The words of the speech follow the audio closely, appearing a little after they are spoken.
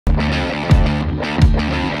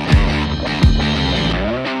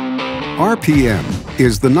RPM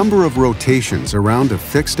is the number of rotations around a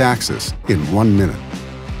fixed axis in 1 minute.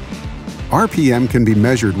 RPM can be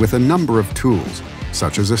measured with a number of tools,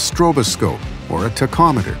 such as a stroboscope or a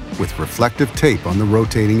tachometer with reflective tape on the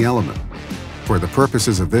rotating element. For the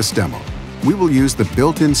purposes of this demo, we will use the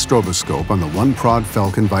built-in stroboscope on the OneProd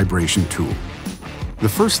Falcon vibration tool. The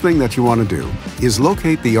first thing that you want to do is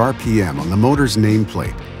locate the RPM on the motor's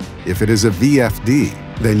nameplate. If it is a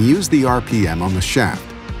VFD, then use the RPM on the shaft.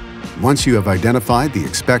 Once you have identified the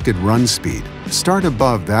expected run speed, start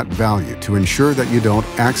above that value to ensure that you don't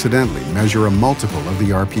accidentally measure a multiple of the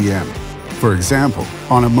RPM. For example,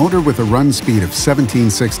 on a motor with a run speed of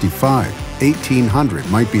 1765, 1800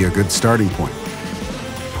 might be a good starting point.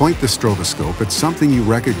 Point the stroboscope at something you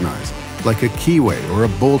recognize, like a keyway or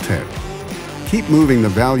a bolt head. Keep moving the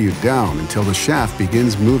value down until the shaft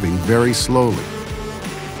begins moving very slowly.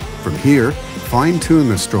 From here, fine-tune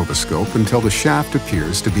the stroboscope until the shaft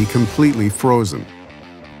appears to be completely frozen.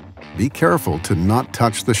 Be careful to not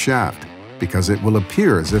touch the shaft, because it will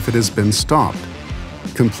appear as if it has been stopped.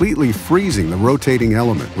 Completely freezing the rotating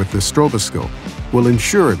element with the stroboscope will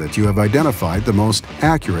ensure that you have identified the most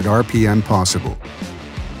accurate RPM possible.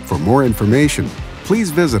 For more information,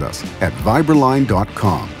 please visit us at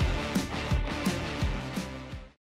VibrAlign.com.